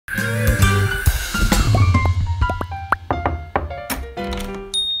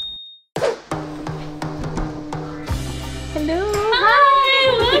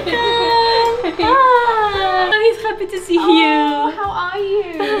to see Oh, you. how are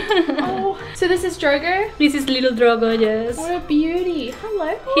you? Oh, so this is Drogo? This is little Drogo, yes. What a beauty.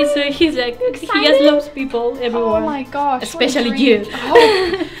 Hello. He's like, he just excited? loves people, everyone. Oh my gosh. Especially what a dream. you.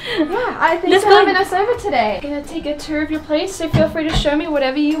 Oh. Yeah, I think Let's for go. having us over today. I'm gonna take a tour of your place, so feel free to show me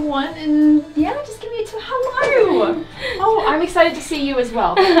whatever you want, and yeah, just give me a tour. Hello. Oh, I'm excited to see you as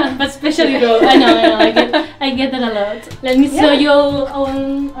well. But especially Drogo. I know, I get that a lot. Let me show you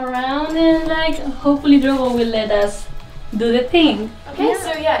around, and like, hopefully Drogo will let us do the thing. Okay,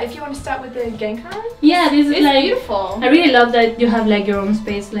 so yeah, if you want to start with the Genkan. Yeah, this is It's like beautiful. I really love that you have like your own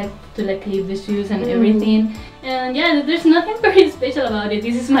space, like to like leave the shoes and everything. And yeah, there's nothing very special about it.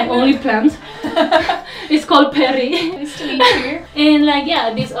 This is my only plant. It's called Perry. Nice to meet you. And like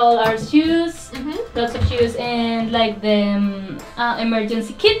yeah, these all are shoes, lots of shoes, and like the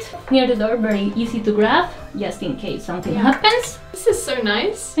emergency kit near the door, very easy to grab, just in case something happens. This is so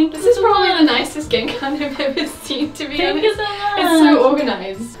nice. Thank this you is so probably much. the nicest Genkan I've ever seen, to be Thank honest. you so much. It's so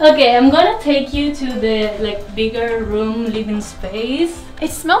organized. Okay, I'm gonna take you to the like bigger room, living space. It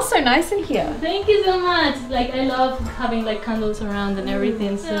smells so nice in here. Thank you so much. Like I love having like candles around and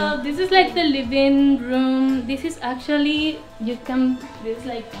everything. So this is like the living room. This is actually this is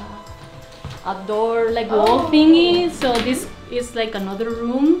like a door like wall thingy. So this is like another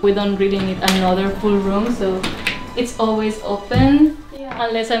room. We don't really need another full room, so it's always open.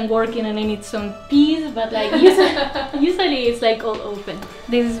 Unless I'm working and I need some peace, but like usually it's like all open.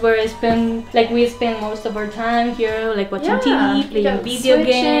 This is where we spend most of our time here, like watching TV, playing video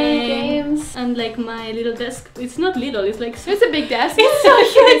games, and like my little desk. It's not little, it's like It's a big desk. it's so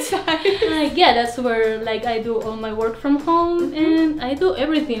huge. Like yeah, that's where like I do all my work from home, and I do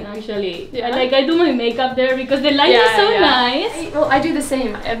everything actually. I do my makeup there because the light is so nice. Well, I do the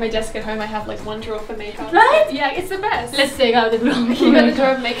same. At my desk at home, I have like one drawer for makeup. Right? Yeah, it's the best. Let's take out the room. You got a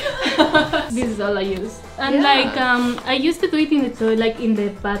drawer of makeup. This is all I use. And like I used to do it in the toilet, like in the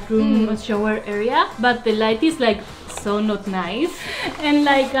bathroom or shower area, but the light is like so not nice. And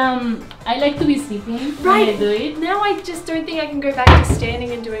like I like to be sitting when I do it. Now I just don't think I can go back to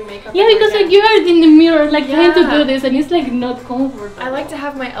standing and doing makeup. Yeah, because like you are in the mirror like trying to do this, and it's like not comfortable. I like to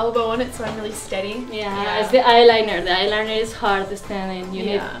have my elbow on it so I'm really steady. Yeah, it's the eyeliner. The eyeliner is hard to stand in. You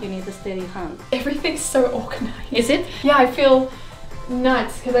need a steady hand. Everything's so organized. Is it? Yeah, I feel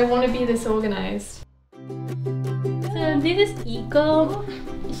nuts because I want to be this organized. So this is Iko.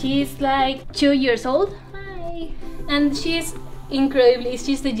 She's like 2 years old. Hi. And she's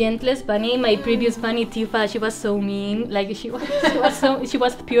she's the gentlest bunny. My previous bunny Tifa, she was so mean. Like she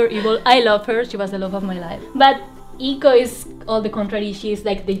was pure evil. I love her. She was the love of my life. But Iko is all the contrary. She's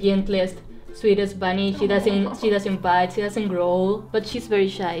like the gentlest, sweetest bunny. She doesn't bite, she doesn't growl, but she's very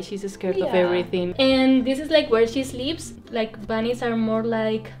shy. She's scared of everything. And this is like where she sleeps. Like bunnies are more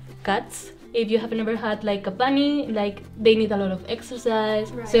like cats. If you have never had like a bunny, like they need a lot of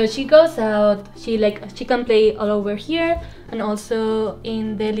exercise. So she goes out, she can play all over here and also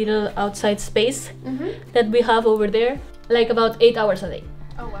in the little outside space that we have over there, like about 8 hours a day.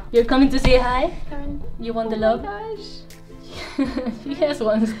 Oh wow. You're coming to say hi? Coming. You want the love? Oh my gosh. She has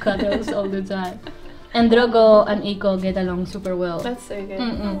one cuddles all the time. And Drogo and Iko get along super well. That's so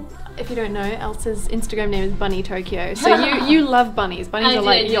good. If you don't know, Elsa's Instagram name is BunnyTokyo. So you love bunnies. Bunnies are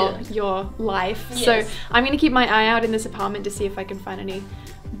like your life. Yes. So I'm gonna keep my eye out in this apartment to see if I can find any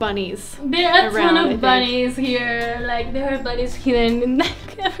bunnies. There are a ton around, of bunnies here. Like there are bunnies hidden in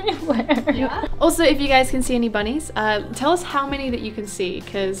like everywhere. Yeah. Also, if you guys can see any bunnies, tell us how many that you can see,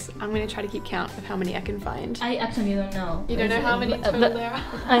 because I'm gonna try to keep count of how many I can find. I actually don't know. You don't know how many total there are?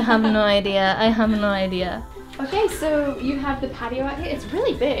 I have no idea. I have no idea. Okay, so you have the patio out here. It's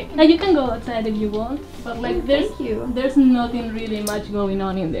really big. And you can go outside if you want, but like Thank there's nothing really much going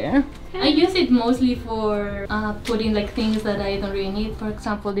on in there. I use it mostly for putting like things that I don't really need. For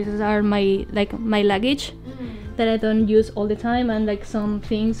example, this is my luggage that I don't use all the time, and like some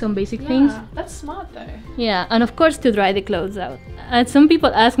basic things. That's smart though. Yeah, and of course to dry the clothes out. And some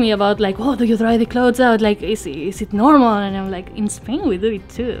people ask me about like, oh, do you dry the clothes out? Like, is it normal? And I'm like, in Spain we do it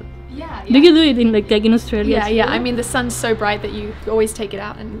too. Yeah. Do you do it in like in Australia? Yeah, too? yeah. I mean, the sun's so bright that you always take it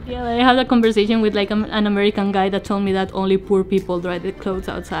out and. Yeah, I had a conversation with like an American guy that told me that only poor people dry the clothes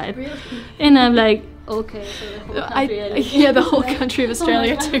outside. Really? And I'm like, okay, so the whole country. Yeah, the whole country of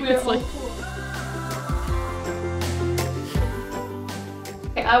Australia too. It's like.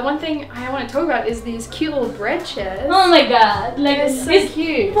 One thing I want to talk about is these cute little bread chairs. Oh my god, like They're so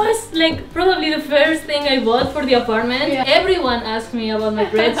cute. Was like probably the first thing I bought for the apartment. Yeah. Everyone asked me about my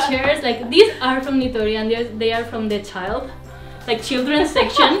bread chairs. Like these are from Nitoria and they are from the child. like children's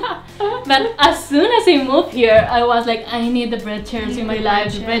section. But as soon as I moved here, I was like, I need the bread chairs in my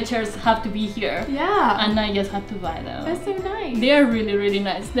life. The bread chairs have to be here. Yeah. And I just had to buy them. That's so nice. They are really, really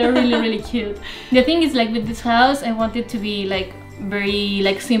nice. They're really, really cute. The thing is, like with this house, I want it to be like very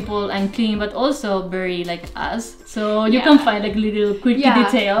like simple and clean, but also very like us. So you can find like little quirky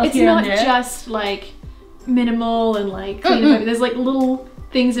details it's here not and there. just like minimal and like clean and there's like little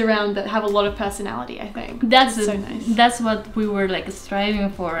things around that have a lot of personality, I think. That's so nice. That's what we were like striving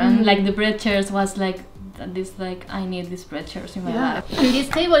for, and like the bread chairs was like this, like I need these bread chairs in my life. And this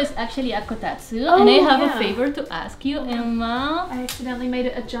table is actually a kotatsu, and I have a favor to ask you, Emma. I accidentally made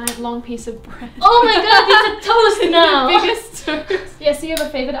it a giant long piece of bread. Oh my god, it's a toast now! The biggest toast. Yeah, so you have a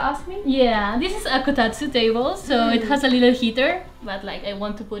favor to ask me? Yeah, this is a kotatsu table, so it has a little heater, but like I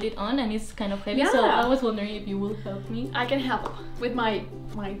want to put it on and it's kind of heavy, so I was wondering if you will help me. I can help with my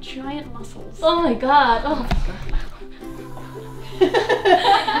giant muscles. Oh my god! Oh my god.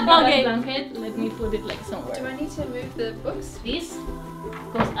 Okay, blanket, let me put it like somewhere. Do I need to move the books? This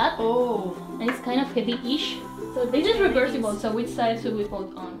goes up. Oh. And it's kind of heavy-ish. So this is reversible, so which side should we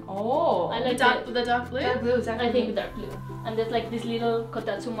put on? Oh. I like the dark blue? Dark blue, exactly. I think dark blue. And there's like this little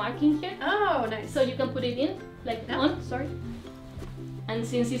kotatsu marking here. Oh, nice. So you can put it in, like on, sorry. And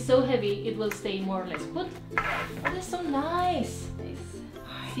since it's so heavy, it will stay more or less put. Oh, that's so nice.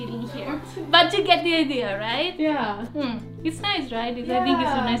 Sitting here. But you get the idea, right? Yeah. It's nice, right? I think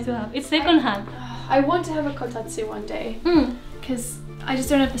it's so nice to have. It's second hand. I want to have a kotatsu one day. Because I just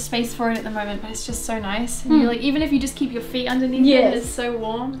don't have the space for it at the moment, but it's just so nice. And you're like, even if you just keep your feet underneath it, it's so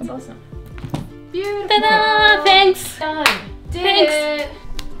warm. It's awesome. Beautiful. Ta-da! Thanks! Done. Thanks. Did it.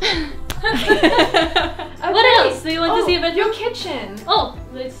 What else? Do you want to see a bedroom? Your kitchen. Oh,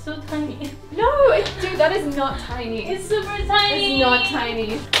 it's so tiny. No, dude, that is not tiny. It's super tiny. It's not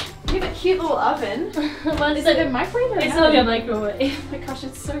tiny. You have a cute little oven. Is it a microwave? It's only a microwave. Oh my gosh,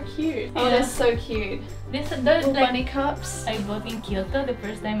 it's so cute. Oh, that's so cute. Those Little like, bunny cups. I bought in Kyoto the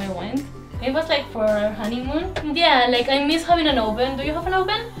first time I went. It was like for our honeymoon. Yeah, like I miss having an oven. Do you have an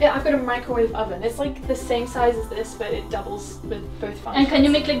oven? Yeah, I've got a microwave oven. It's like the same size as this, but it doubles with both functions. And can you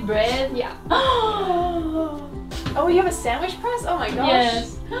make like bread? Yeah. Oh, you have a sandwich press? Oh my gosh.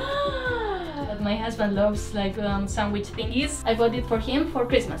 Yes. But my husband loves like sandwich thingies. I bought it for him for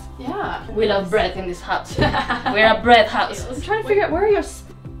Christmas. Yeah. We love bread in this house. We're a bread house. I'm trying to figure out where are your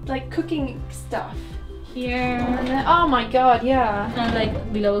like cooking stuff. Here. Oh my god, yeah. And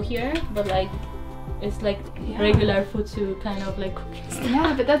like below here, but like it's like regular food to kind of like cooking stuff.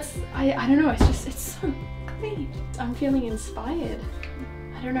 Yeah, but that's I don't know, it's so clean. I'm feeling inspired.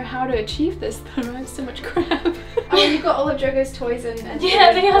 I don't know how to achieve this though. I have so much crap. Oh, you've got all of Jogo's toys and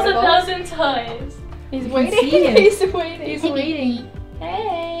yeah, he has 1,000 toys. He's waiting. He's waiting. He's waiting.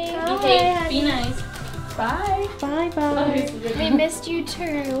 Hey. Hi. Behave. Be nice. Bye. Bye bye. We missed you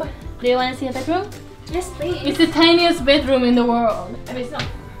too. Do you want to see a bedroom? Yes, please. It's the tiniest bedroom in the world. I mean, it's not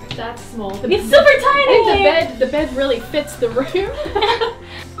that small. It's super tiny. The bed really fits the room.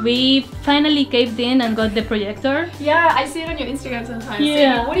 We finally caved in and got the projector. Yeah, I see it on your Instagram sometimes.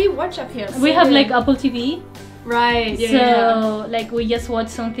 Yeah. So what do you watch up here? We have like Apple TV. Right. Yeah. So like we just watch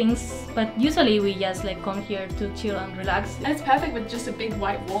some things, but usually we just like come here to chill and relax. And it's perfect with just a big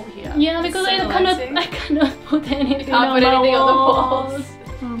white wall here. Yeah, because so I cannot put anything on the walls.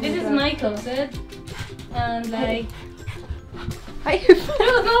 Oh this is my closet, and like.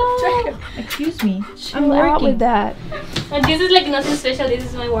 Excuse me. I'm working with that. And this is like nothing special. This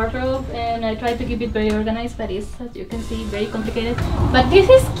is my wardrobe, and I try to keep it very organized, but it's, as you can see, very complicated. But this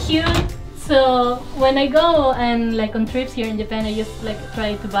is cute. So when I go and like on trips here in Japan, I just like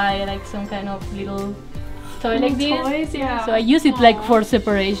try to buy like some kind of little toy like this. Toys, yeah. So I use it like for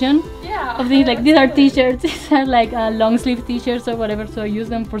separation. Yeah. Of things like these are t-shirts. These are like long sleeve t-shirts or whatever. So I use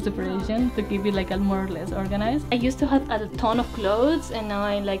them for separation to keep it like more or less organized. I used to have a ton of clothes, and now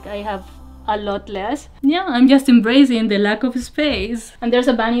I have a lot less. Yeah, I'm just embracing the lack of space. And there's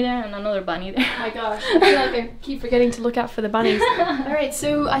a bunny there and another bunny there. Oh my gosh, I feel like I keep forgetting to look out for the bunnies. Alright,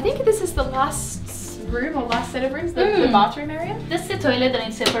 so I think this is the last room or last set of rooms, the bathroom area. That's the toilet, and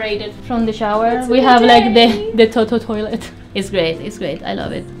it's separated from the shower. We have like the Toto toilet. It's great, I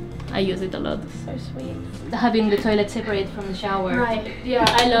love it. I use it a lot. So sweet. Having the toilet separate from the shower. Right, yeah.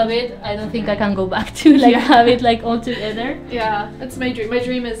 I love it. I don't think I can go back to like have it like all together. Yeah, that's my dream. My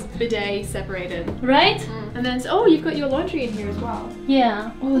dream is bidet separated. Right? And then, oh, you've got your laundry in here as well.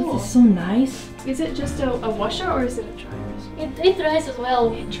 Yeah. Oh, this is so nice. Is it just a washer or is it a dryer? It dries as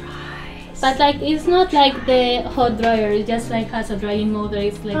well. It dries. But like it's not like the hot dryer. It just like has a drying mode that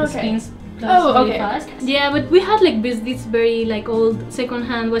it's like spins. Really fast. Yeah, but we had like this very like old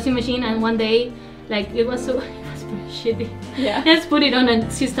second-hand washing machine, and one day like it was shitty. Yeah. Let's put it on,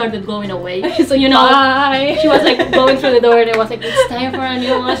 and she started going away. So you know, she was like going through the door, and I was like, it's time for a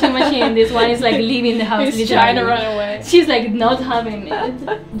new washing machine. This one is like leaving the house. He's trying to run away. She's like not having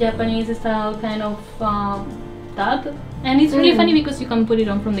it. Japanese style kind of tub. And it's really funny because you can put it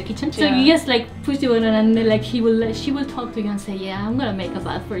on from the kitchen. So you just like push the button, and then like she will talk to you and say, yeah, I'm gonna make a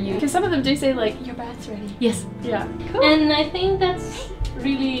bath for you. Because some of them do say like, your bath's ready. Yes. Yeah. Cool. And I think that's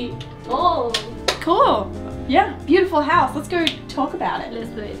really Cool. Yeah. Beautiful house. Let's go talk about it. Let's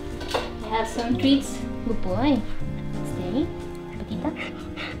do it. I have some treats. Good boy. Stay. Patita.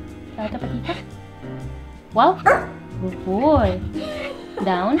 La otra patita. Wow. Good boy.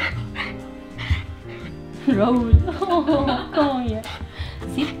 Down. Roll. Oh, come on here.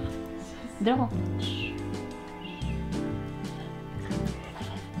 Sit. Draw.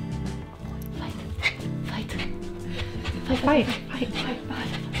 Fight.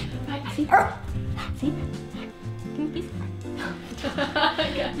 Sit. Sit. Please.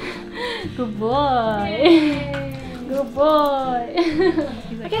 Good boy. Good boy.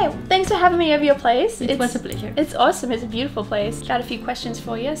 Okay, thanks for having me over your place. It was a pleasure. It's awesome. It's a beautiful place. Got a few questions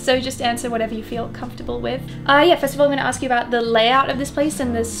for you, so just answer whatever you feel comfortable with. Yeah, first of all, I'm going to ask you about the layout of this place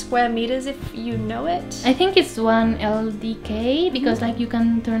and the square meters, if you know it. I think it's 1 LDK because like you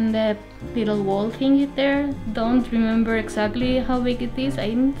can turn the little wall thing there. Don't remember exactly how big it is.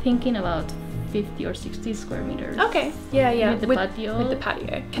 I'm thinking about 50 or 60 square meters. Okay. Yeah. With the patio. With the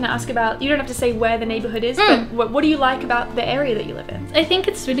patio. Can I ask about, you don't have to say where the neighborhood is, but what do you like about the area that you live in? I think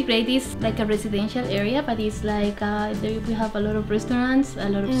it's really great. It's like a residential area, but it's like we have a lot of restaurants, a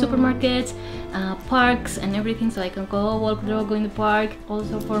lot of supermarkets, parks and everything, so I can go walk through, go in the park.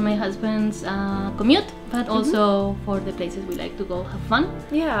 Also for my husband's commute, but also for the places we like to go have fun.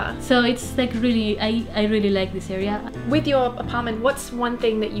 Yeah. So it's like really, I really like this area. With your apartment, what's one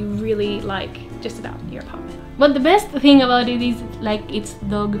thing that you really like just about your apartment? But the best thing about it is like it's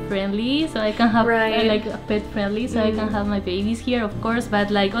dog friendly, so I can have like a pet friendly, so I can have my babies here, of course. But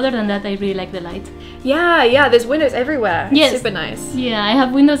like other than that, I really like the light. Yeah. There's windows everywhere. Yes. Super nice. Yeah, I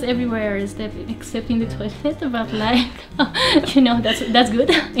have windows everywhere except in the toilet. But like, you know, that's good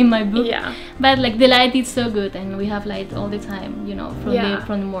in my book. Yeah. But like the light is so good, and we have light all the time. You know,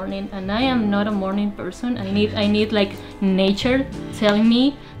 from the morning. And I am not a morning person. I need like nature telling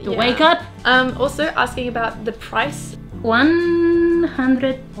me to wake up. Also asking about the price.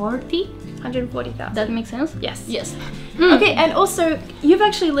 140. 140,000. That makes sense? Yes. Yes. Okay, and also you've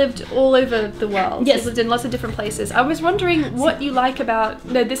actually lived all over the world. Yes. You've lived in lots of different places. I was wondering what you like about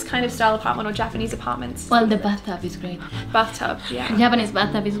this kind of style apartment or Japanese apartments. Well, the bathtub is great. Bathtub, yeah. Japanese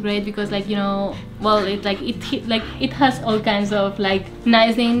bathtub is great because like, you know, well, it has all kinds of like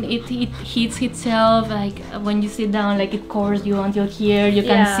nice thing. It heats itself, like when you sit down, like it covers you until here, you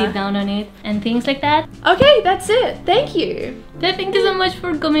can sit down on it and things like that. Okay, that's it. Thank you. Thank you so much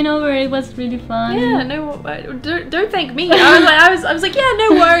for coming over. It was really fun. Yeah, no, don't thank me. I was like, yeah,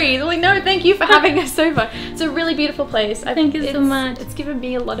 no worries. Like, no, thank you for having us over. It's a really beautiful place. Thank you so much. It's given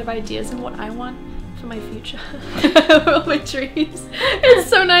me a lot of ideas on what I want for my future. All my dreams. It's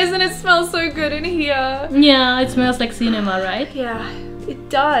so nice and it smells so good in here. Yeah, it smells like cinema, right? Yeah, it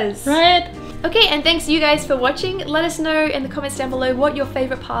does. Right? Okay, and thanks you guys for watching. Let us know in the comments down below what your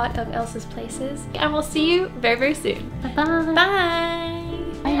favorite part of Elsa's place is. And we'll see you very, very soon. Bye-bye.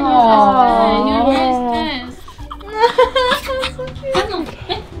 Bye. Aww. Come on.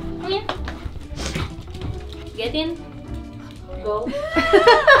 Come here. Get in. Go.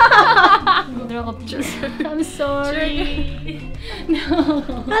 I'm sorry. No.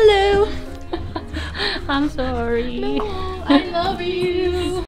 Hello. I'm sorry. No, I love you.